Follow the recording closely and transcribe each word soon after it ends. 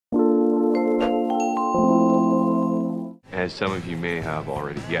as some of you may have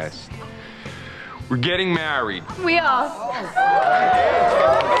already guessed, we're getting married. We are.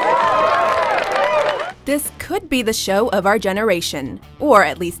 This could be the show of our generation, or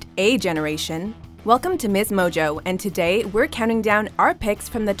at least a generation. Welcome to MsMojo, and today we're counting down our picks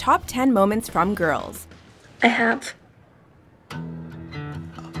from the top 10 moments from Girls. I have,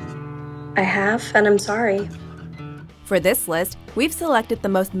 and I'm sorry. For this list, we've selected the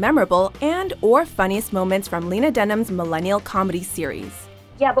most memorable and or funniest moments from Lena Dunham's millennial comedy series.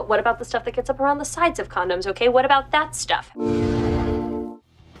 Yeah, but what about the stuff that gets up around the sides of condoms, okay? What about that stuff?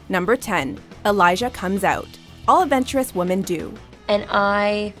 Number 10. Elijah comes out. All adventurous women do. And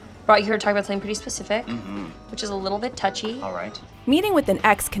I brought you here to talk about something pretty specific, which is a little bit touchy. All right. Meeting with an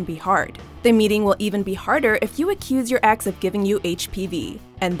ex can be hard. The meeting will even be harder if you accuse your ex of giving you HPV,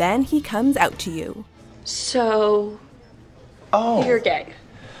 and then he comes out to you. So, you're gay.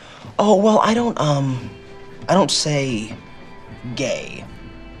 Oh, well, I don't say gay.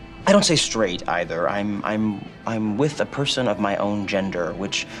 I don't say straight either. I'm with a person of my own gender,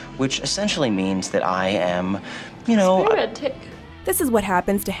 which essentially means that I am, you know. Romantic. This is what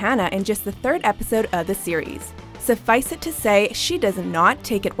happens to Hannah in just the 3rd episode of the series. Suffice it to say, she does not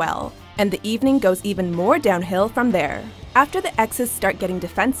take it well, and the evening goes even more downhill from there. After the exes start getting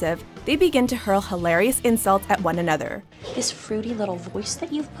defensive, they begin to hurl hilarious insults at one another. This fruity little voice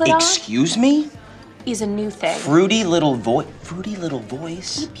that you've put on Excuse me? is a new thing. Fruity little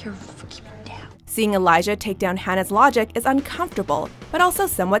voice? Keep it down. Seeing Elijah take down Hannah's logic is uncomfortable, but also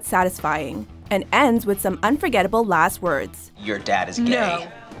somewhat satisfying, and ends with some unforgettable last words. Your dad is gay. No.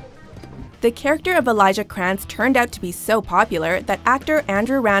 The character of Elijah Krantz turned out to be so popular that actor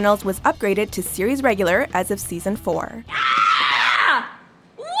Andrew Rannells was upgraded to series regular as of season 4. Ah!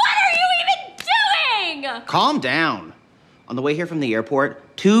 What are you even doing? Calm down. On the way here from the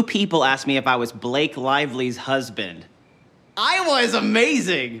airport, 2 people asked me if I was Blake Lively's husband. I was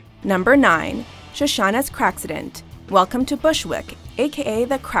amazing! Number 9. Shoshana's Crackcident. Welcome to Bushwick, aka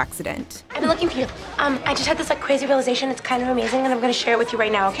the Crackcident. I've been looking for you. I just had this crazy realization. It's kind of amazing, and I'm gonna share it with you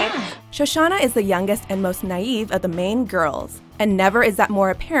right now, okay? Shoshana is the youngest and most naive of the main girls, and never is that more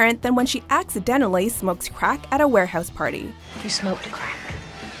apparent than when she accidentally smokes crack at a warehouse party. You smoked crack.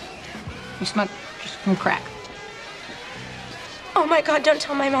 You smoked some crack. Oh my God, don't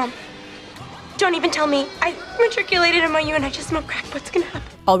tell my mom. Don't even tell me. I matriculated NYU and I just smoked crack. What's gonna happen?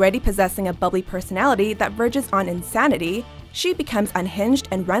 Already possessing a bubbly personality that verges on insanity, she becomes unhinged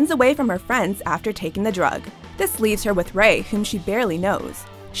and runs away from her friends after taking the drug. This leaves her with Ray, whom she barely knows.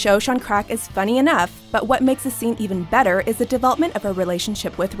 Shosh on Crack is funny enough, but what makes the scene even better is the development of her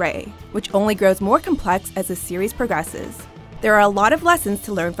relationship with Ray, which only grows more complex as the series progresses. There are a lot of lessons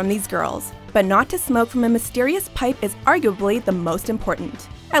to learn from these girls, but not to smoke from a mysterious pipe is arguably the most important.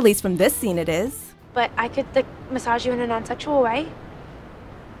 At least from this scene it is. But I could, massage you in a non-sexual way?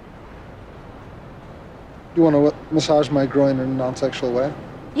 You want to massage my groin in a non-sexual way?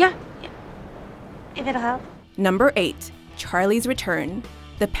 Yeah. If it'll help. Number 8. Charlie's Return.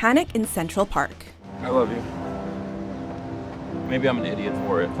 The Panic in Central Park. I love you. Maybe I'm an idiot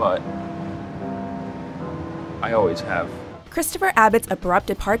for it, but I always have. Christopher Abbott's abrupt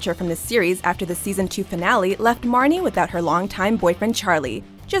departure from the series after the season 2 finale left Marnie without her longtime boyfriend Charlie,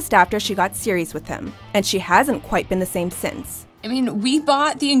 just after she got serious with him, and she hasn't quite been the same since. I mean, we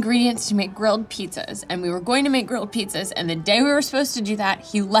bought the ingredients to make grilled pizzas, and we were going to make grilled pizzas, and the day we were supposed to do that,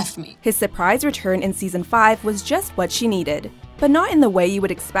 he left me. His surprise return in season 5 was just what she needed, but not in the way you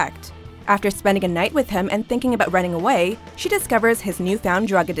would expect. After spending a night with him and thinking about running away, she discovers his newfound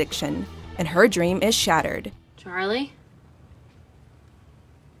drug addiction, and her dream is shattered. Charlie?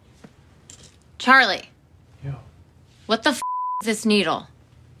 Charlie. Yeah. What the f is this needle?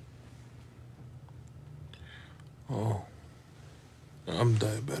 Oh, I'm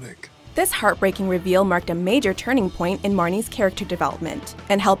diabetic. This heartbreaking reveal marked a major turning point in Marnie's character development,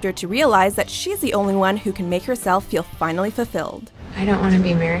 and helped her to realize that she's the only one who can make herself feel finally fulfilled. I don't want to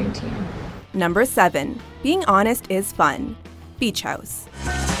be married to you. Number 7. Being honest is fun. Beach House.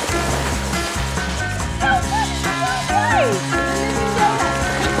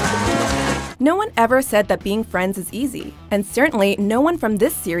 No one ever said that being friends is easy, and certainly no one from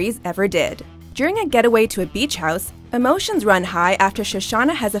this series ever did. During a getaway to a beach house, emotions run high after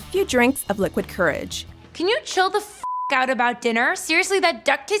Shoshana has a few drinks of liquid courage. Can you chill the f out about dinner? Seriously, that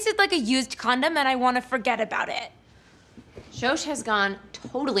duck tasted like a used condom and I want to forget about it. Shosh has gone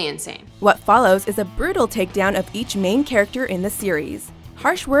totally insane. What follows is a brutal takedown of each main character in the series.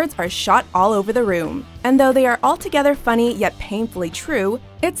 Harsh words are shot all over the room, and though they are altogether funny yet painfully true,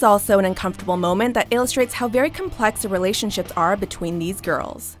 it's also an uncomfortable moment that illustrates how very complex the relationships are between these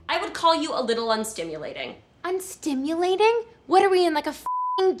girls. I would call you a little unstimulating. Unstimulating? What are we in, like a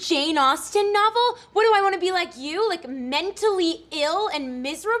f***ing Jane Austen novel? What do I want to be like you? Like mentally ill and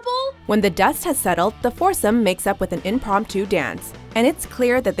miserable? When the dust has settled, the foursome makes up with an impromptu dance, and it's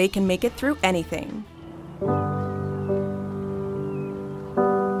clear that they can make it through anything.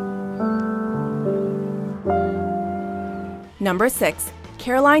 Number 6.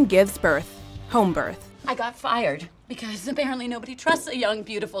 Caroline gives birth. Home birth. I got fired because apparently nobody trusts a young,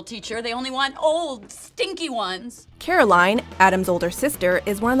 beautiful teacher. They only want old, stinky ones. Caroline, Adam's older sister,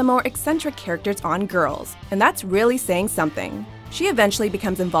 is one of the more eccentric characters on Girls, and that's really saying something. She eventually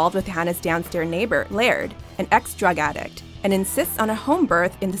becomes involved with Hannah's downstairs neighbor, Laird, an ex-drug addict, and insists on a home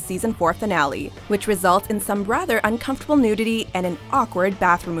birth in the season 4 finale, which results in some rather uncomfortable nudity and an awkward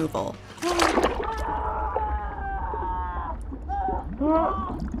bath removal.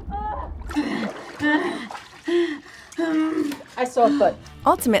 I saw a foot.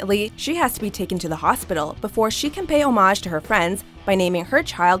 Ultimately, she has to be taken to the hospital before she can pay homage to her friends by naming her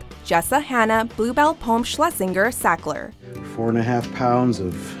child Jessa Hannah Bluebell Poem Schlesinger Sackler. 4.5 pounds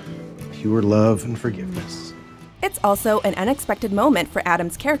of pure love and forgiveness. It's also an unexpected moment for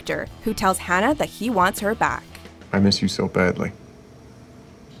Adam's character, who tells Hannah that he wants her back. I miss you so badly.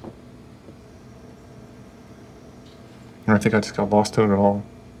 And I think I just got lost in it all.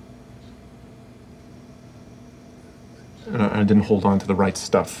 And I didn't hold on to the right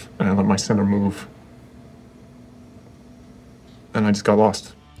stuff, and I let my center move. And I just got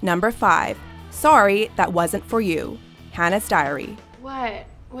lost. Number 5. Sorry, that wasn't for you. Hannah's diary. What?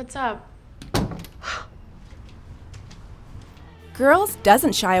 What's up? Girls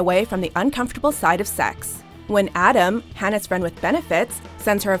doesn't shy away from the uncomfortable side of sex. When Adam, Hannah's friend with benefits,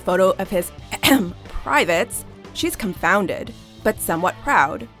 sends her a photo of his privates, she's confounded, but somewhat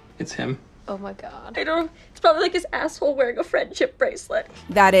proud. It's him. Oh my god. I don't know. It's probably like his asshole wearing a friendship bracelet.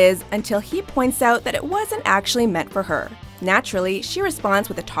 That is, until he points out that it wasn't actually meant for her. Naturally, she responds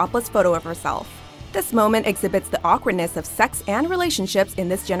with a topless photo of herself. This moment exhibits the awkwardness of sex and relationships in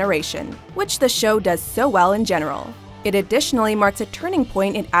this generation, which the show does so well in general. It additionally marks a turning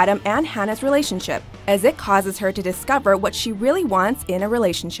point in Adam and Hannah's relationship, as it causes her to discover what she really wants in a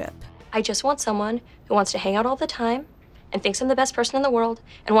relationship. I just want someone who wants to hang out all the time and thinks I'm the best person in the world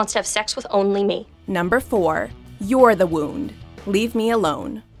and wants to have sex with only me. Number 4. You're the wound. Leave me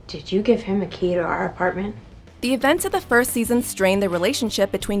alone. Did you give him a key to our apartment? The events of the first season strained the relationship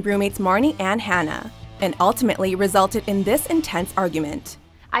between roommates Marnie and Hannah, and ultimately resulted in this intense argument.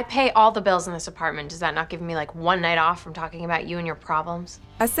 I pay all the bills in this apartment. Does that not give me like one night off from talking about you and your problems?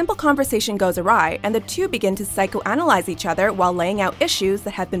 A simple conversation goes awry, and the two begin to psychoanalyze each other while laying out issues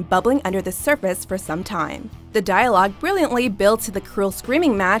that have been bubbling under the surface for some time. The dialogue brilliantly builds to the cruel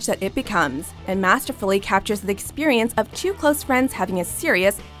screaming match that it becomes, and masterfully captures the experience of two close friends having a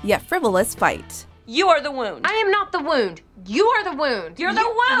serious, yet frivolous fight. You are the wound. I am not the wound. You are the wound. You're the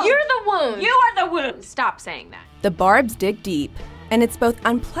wound. You're the wound. You are the wound. Stop saying that. The barbs dig deep, and it's both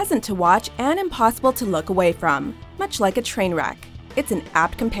unpleasant to watch and impossible to look away from, much like a train wreck. It's an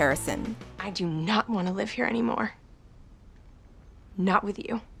apt comparison. I do not want to live here anymore. Not with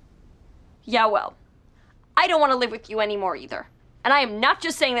you. Yeah, well, I don't want to live with you anymore either. And I am not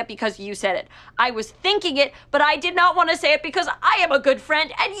just saying that because you said it. I was thinking it, but I did not want to say it because I am a good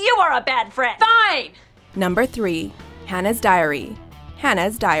friend and you are a bad friend. Fine! Number 3. Hannah's diary.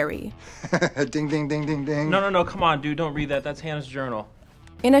 Hannah's diary. Ding, ding, ding, ding, ding. No, come on, dude, don't read that. That's Hannah's journal.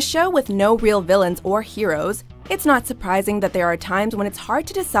 In a show with no real villains or heroes, it's not surprising that there are times when it's hard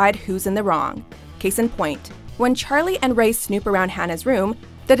to decide who's in the wrong. Case in point, when Charlie and Ray snoop around Hannah's room,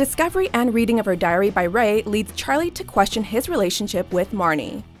 the discovery and reading of her diary by Ray leads Charlie to question his relationship with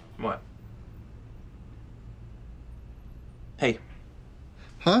Marnie. What? Hey.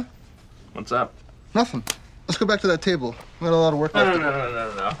 Huh? What's up? Nothing. Let's go back to that table. We got a lot of work left.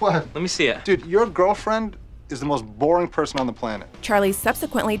 No. What? Let me see it. Dude, your girlfriend is the most boring person on the planet. Charlie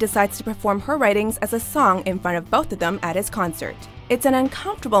subsequently decides to perform her writings as a song in front of both of them at his concert. It's an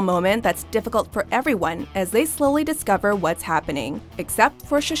uncomfortable moment that's difficult for everyone as they slowly discover what's happening, except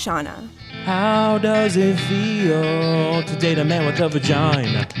for Shoshana. How does it feel to date a man with a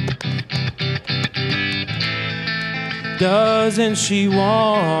vagina? Doesn't she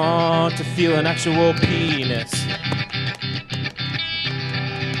want to feel an actual penis? Is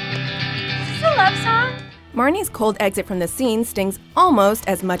this a love song? Marnie's cold exit from the scene stings almost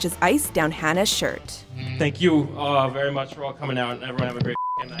as much as ice down Hannah's shirt. Thank you very much for all coming out, and everyone have a great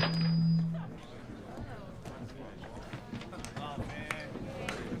night.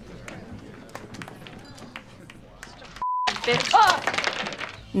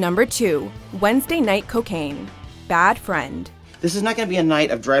 Number 2. Wednesday Night Cocaine. Bad friend. This is not going to be a night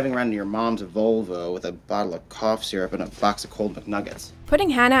of driving around in your mom's Volvo with a bottle of cough syrup and a box of cold McNuggets.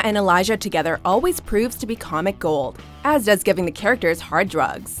 Putting Hannah and Elijah together always proves to be comic gold, as does giving the characters hard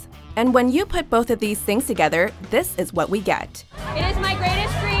drugs. And when you put both of these things together, this is what we get. It is my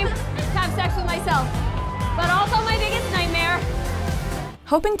greatest dream to have sex with myself, but also my biggest nightmare.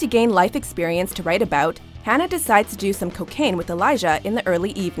 Hoping to gain life experience to write about, Hannah decides to do some cocaine with Elijah in the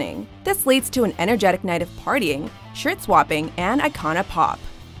early evening. This leads to an energetic night of partying, shirt swapping, and icona pop.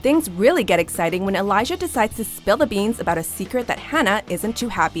 Things really get exciting when Elijah decides to spill the beans about a secret that Hannah isn't too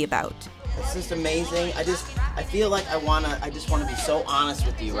happy about. It's just amazing. I feel like I just want to be so honest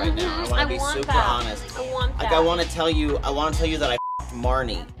with you right now. I want to be super honest. I want that. Like I want to tell you that I f***ed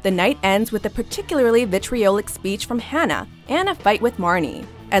Marnie. The night ends with a particularly vitriolic speech from Hannah and a fight with Marnie,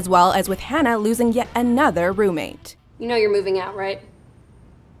 as well as with Hannah losing yet another roommate. You know you're moving out, right?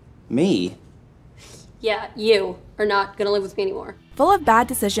 Me? Yeah, you are not gonna live with me anymore. Full of bad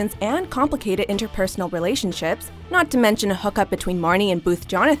decisions and complicated interpersonal relationships, not to mention a hookup between Marnie and Booth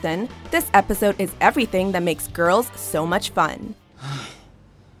Jonathan, this episode is everything that makes girls so much fun.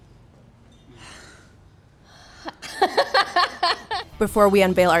 Before we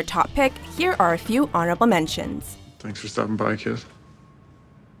unveil our top pick, here are a few honorable mentions. Thanks for stopping by, kid.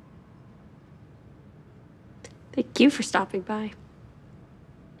 Thank you for stopping by.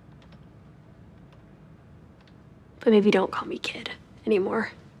 But maybe don't call me kid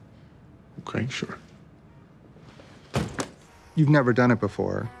anymore. Okay, sure. You've never done it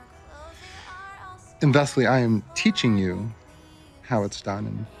before. And thusly, I am teaching you how it's done.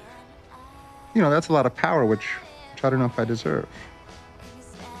 And, you know, that's a lot of power, which I don't know if I deserve.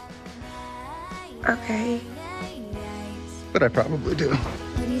 Okay. But I probably do.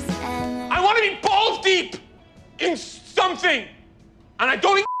 I want to be balls deep in something, and I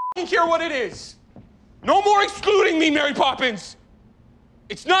don't even care what it is. No more excluding me, Mary Poppins.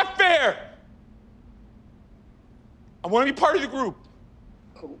 It's not fair. I want to be part of the group.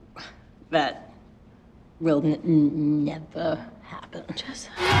 That will never happen. Just...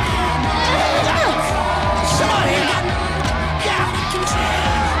 Scissor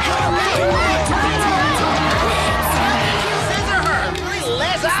her! Really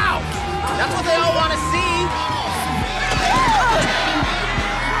les out! That's what they all want to see!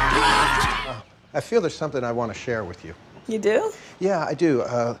 I feel there's something I want to share with you. You do? Yeah, I do.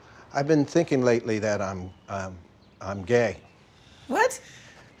 I've been thinking lately that I'm gay. What?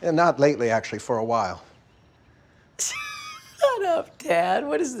 And not lately, actually, for a while. Shut up, Dad.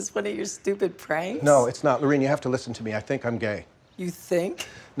 What is this, one of your stupid pranks? No, it's not. Lorene, you have to listen to me. I think I'm gay. You think?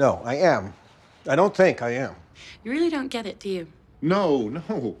 No, I am. I don't think I am. You really don't get it, do you?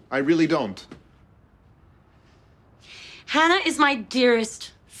 No, I really don't. Hannah is my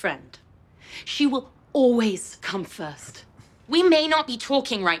dearest friend. She will always come first. We may not be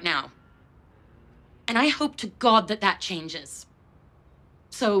talking right now. And I hope to God that that changes.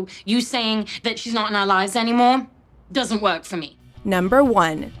 So you saying that she's not in our lives anymore doesn't work for me. Number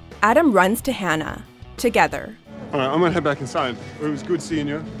 1. Adam runs to Hannah. Together. All right, I'm gonna head back inside. It was good seeing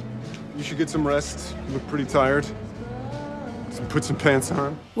you. You should get some rest. You look pretty tired. Put some pants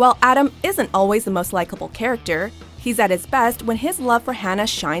on. While Adam isn't always the most likable character, he's at his best when his love for Hannah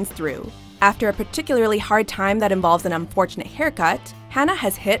shines through. After a particularly hard time that involves an unfortunate haircut, Hannah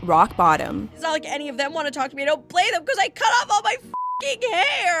has hit rock bottom. It's not like any of them want to talk to me. I don't blame them because I cut off all my f***ing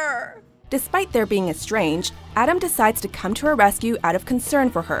hair. Despite their being estranged, Adam decides to come to her rescue out of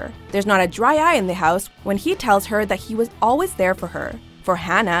concern for her. There's not a dry eye in the house when he tells her that he was always there for her. For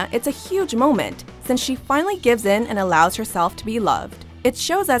Hannah, it's a huge moment, since she finally gives in and allows herself to be loved. It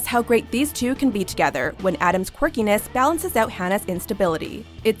shows us how great these two can be together when Adam's quirkiness balances out Hannah's instability.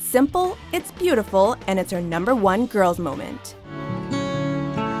 It's simple, it's beautiful, and it's her number 1 girls moment.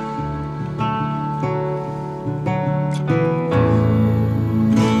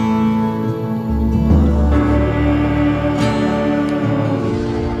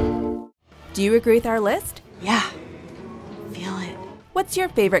 Do you agree with our list? Yeah. Feel it. What's your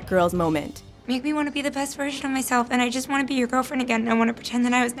favorite girls moment? Make me want to be the best version of myself, and I just want to be your girlfriend again, and I want to pretend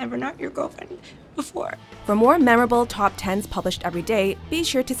that I was never not your girlfriend before. For more memorable top 10s published every day, be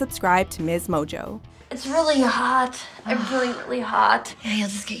sure to subscribe to MsMojo. It's really hot. I'm really hot. Yeah, you'll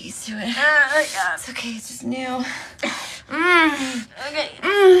just get used to it. It's okay, it's just new. Okay.